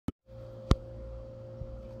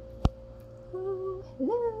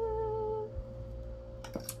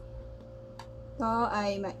Ito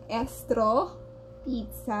ay Maestro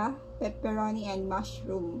pizza, pepperoni and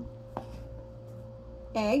mushroom,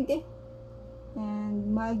 egg, and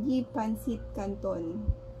Maggi pancit canton.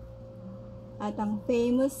 At ang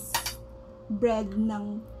famous bread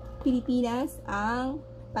ng Pilipinas, ang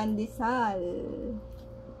pandesal.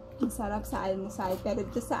 Ang sarap sa almusal. Pero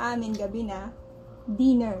ito sa amin, gabi na,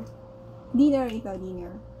 dinner. Dinner ito,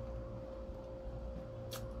 dinner.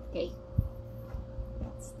 Okay.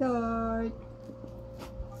 Let's start.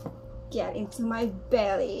 Get into my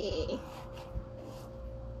belly.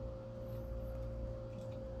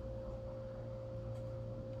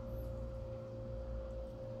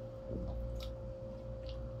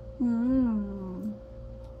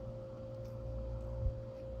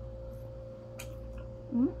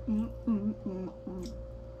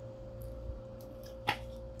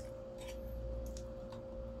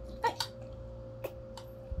 Ay!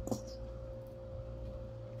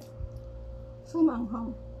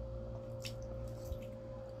 Sumanghang.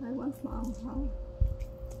 I want maanghang.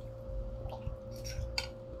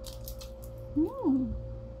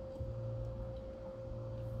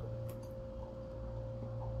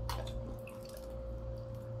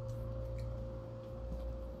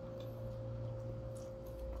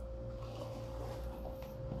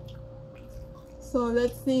 So,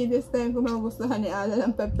 let's see this time kung magugustuhan ni Ala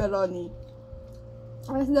ng pepperoni.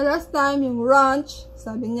 As the last time, yung ranch,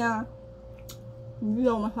 sabi niya, hindi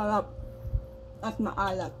daw masarap at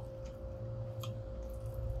maalat.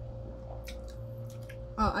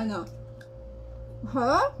 Ano?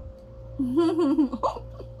 Ha?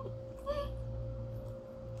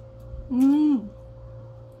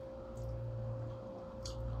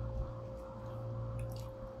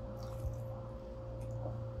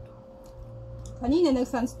 Kanina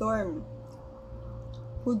nag-sunstorm.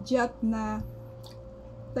 Hudyat na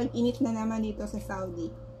tag-init na naman dito sa Saudi.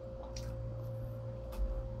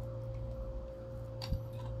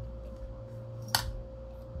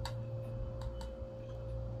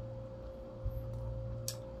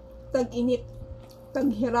 Tag-init,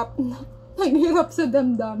 taghirap na. Taghirap sa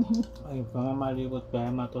damdamin. Ay, mga malibot kaya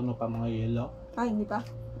matuno pa mga yelo. Ay, hindi pa.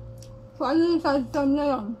 So, ano yung sunstorm na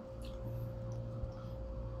yun?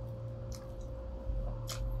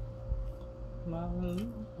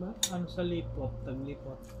 Ano sa lipot,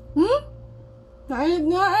 taglipot. Kahit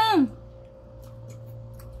nga eh.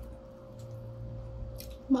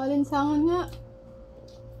 Maalinsangan nga.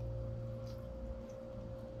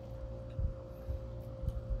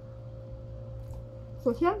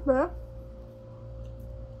 So, syempre,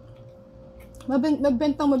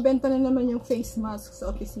 magbenta na naman yung face mask sa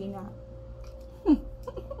opisina.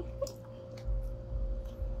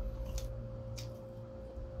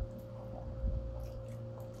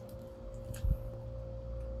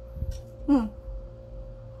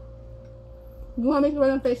 Gumamit ko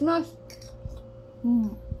ng face mask.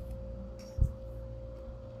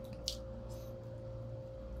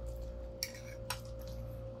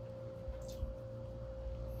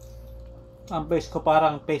 Ang face ko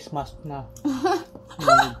parang face mask na.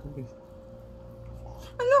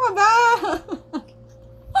 Ano ka ba?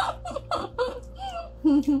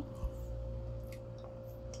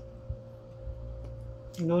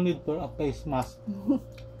 No need for a face mask.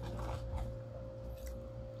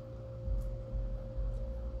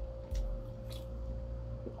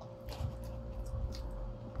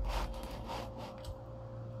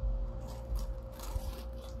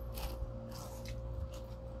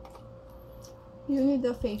 You need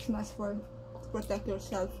a face mask to protect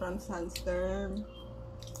yourself from sunstorm.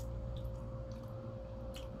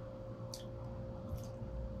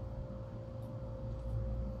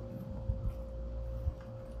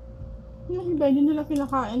 Yung iba, hindi nila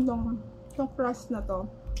kinakain tong crust na to.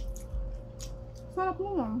 Sarap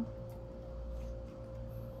mo lang.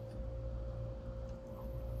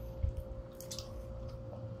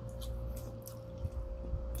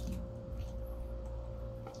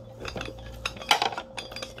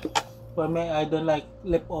 For me, I don't like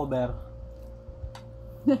leftover.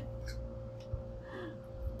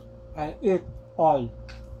 I eat all.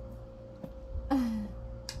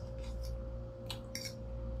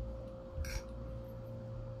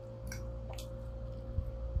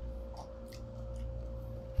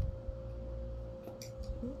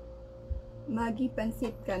 Maggi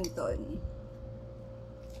pancit canton.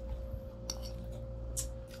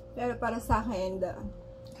 Pero para sa akin, the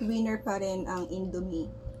winner pa rin ang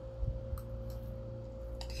Indomie.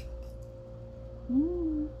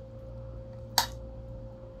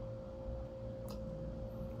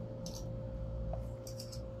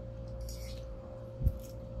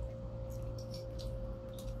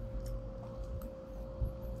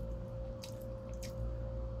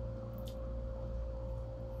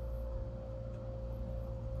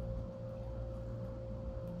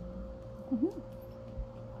 Ooh.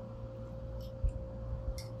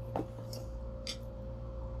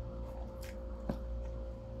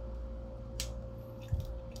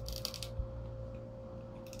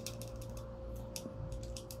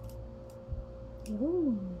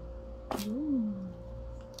 Ooh.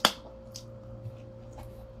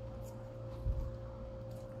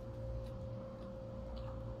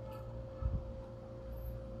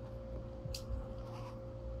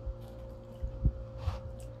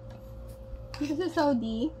 Dito sa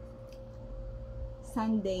Saudi,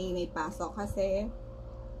 Sunday may pasok kasi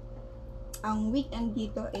ang weekend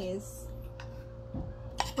dito is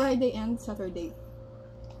Friday and Saturday.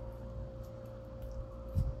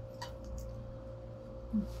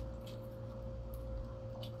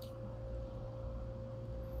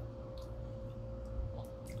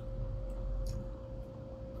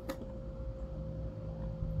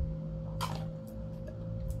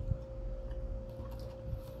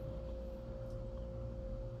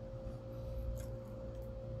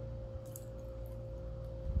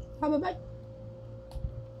 How about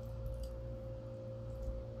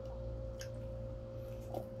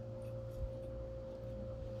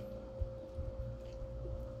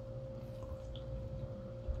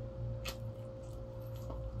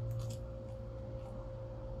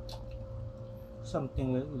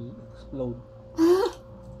Something will explode.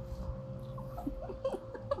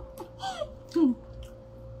 Oh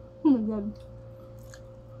my god.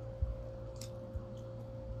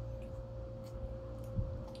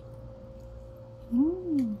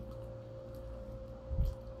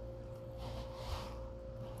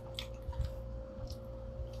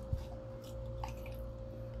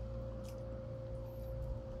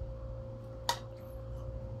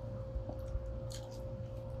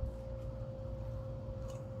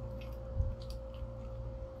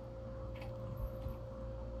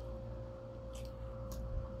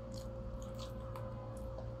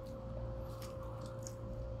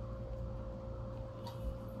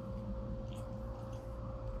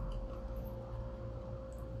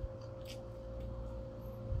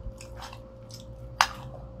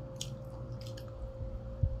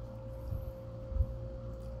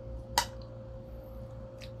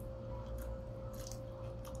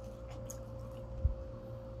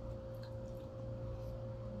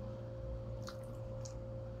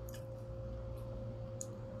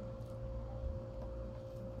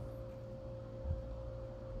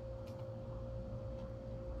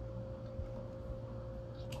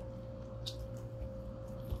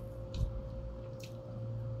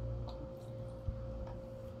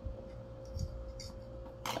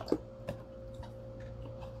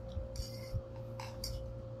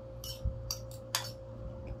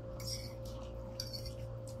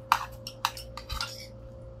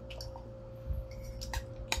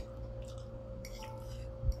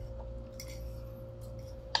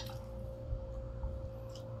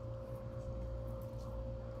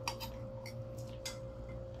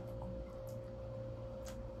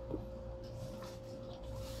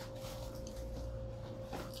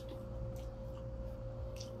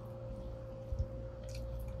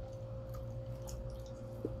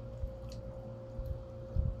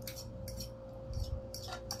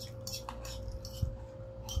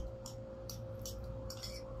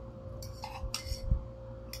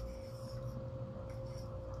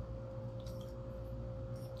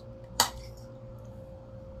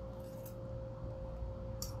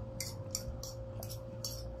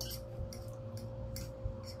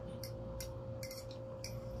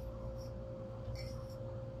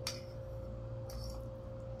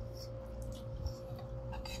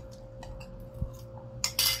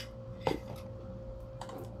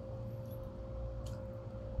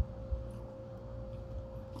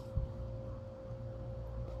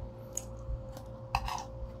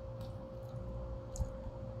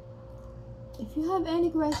 If you have any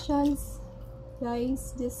questions,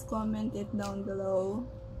 guys, just comment it down below,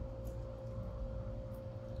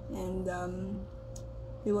 and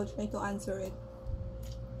we will try to answer it.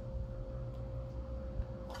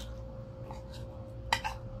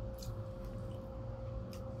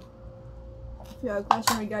 If you have a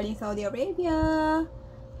question regarding Saudi Arabia,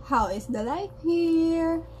 how is the life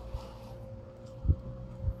here?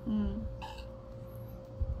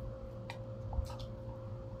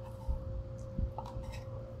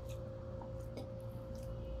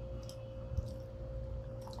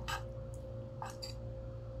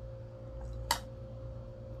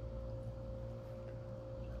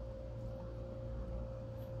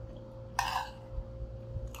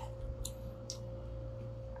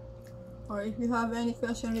 Or if you have any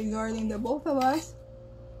question regarding the both of us,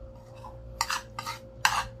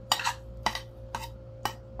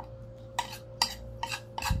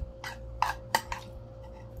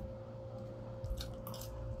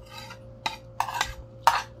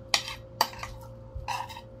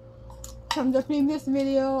 From the previous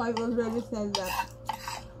video, I've already said that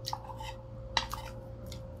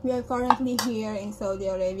we are currently here in Saudi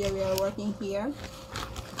Arabia. We are working here.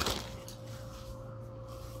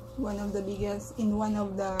 One of the biggest, in one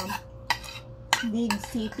of the big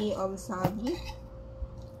city of Saudi.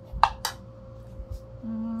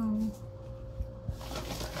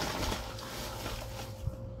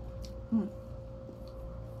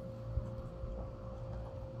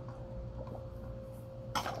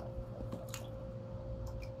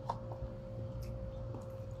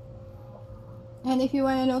 And if you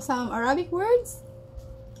want to know some Arabic words,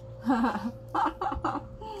 I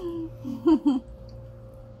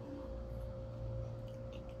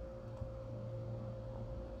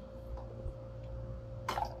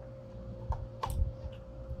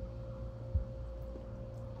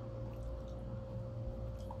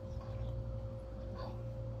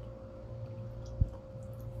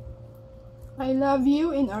love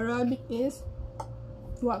you in Arabic is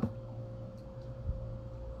what?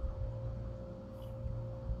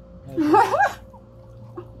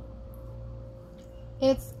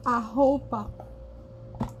 It's ahopa.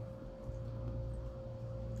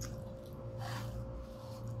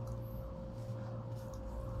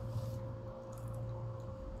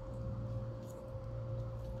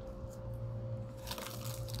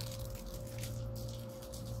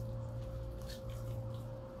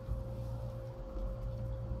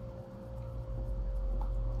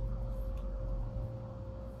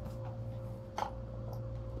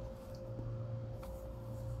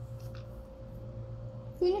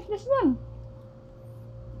 Finish this one.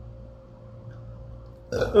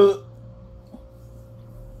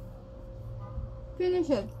 Finish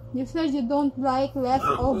it. You said you don't like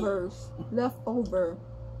leftovers. Leftover.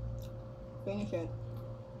 Finish it.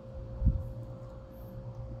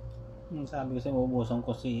 Sabi kasi ubusan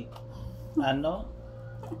ko si ano?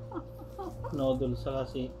 Noodles sa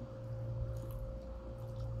kasi.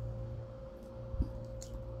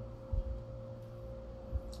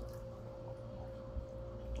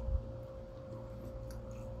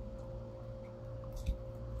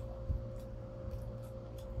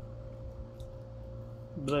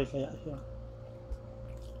 Dry kaya siya.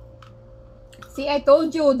 See, I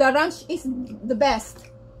told you, the ranch is the best.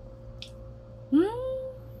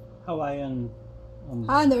 Hawaiian.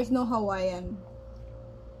 There's no Hawaiian.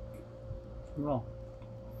 No.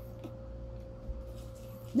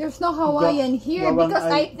 There's no Hawaiian here because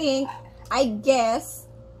I guess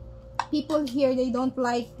people here, they don't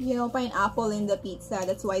like, you know, pineapple in the pizza.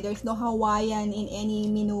 That's why there's no Hawaiian in any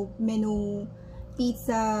menu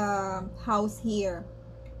pizza house here.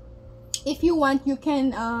 If you want, you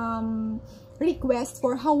can request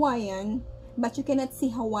for Hawaiian, but you cannot see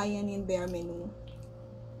Hawaiian in their menu.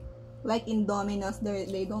 Like in Domino's,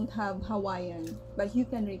 they don't have Hawaiian, but you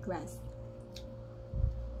can request.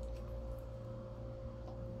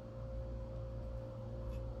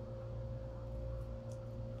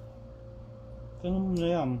 Ganun na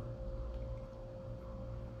yan.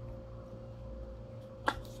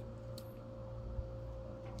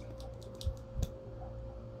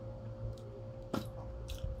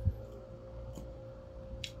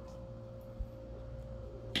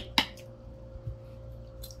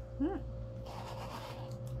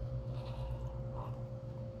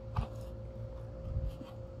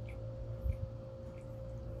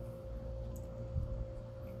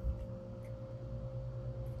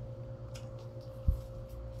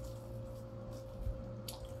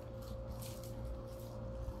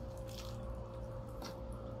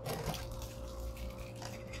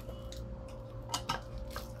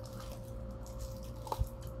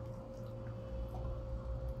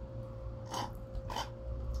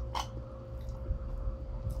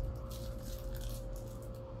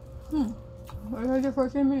 Already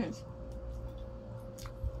 14 minutes.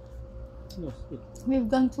 Yes, We've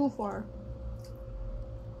gone too far.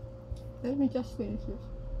 Let me just finish this.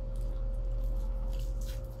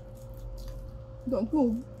 Don't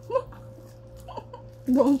move.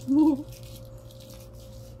 Don't move.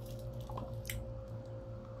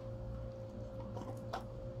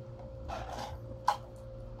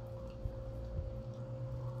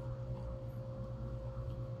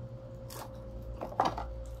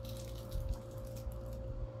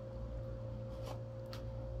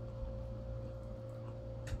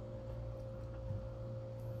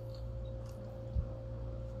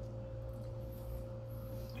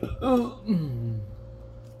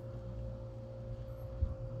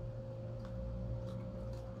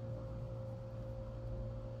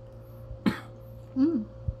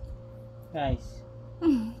 Guys,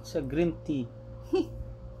 it's a green tea.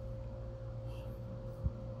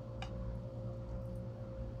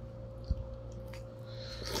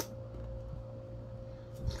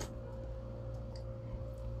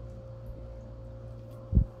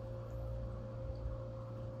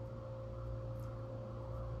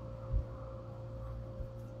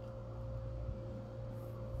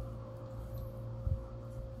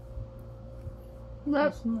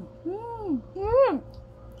 But,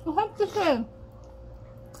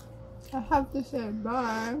 I have to say.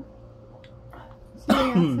 Bye. See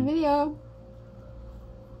you in the next video.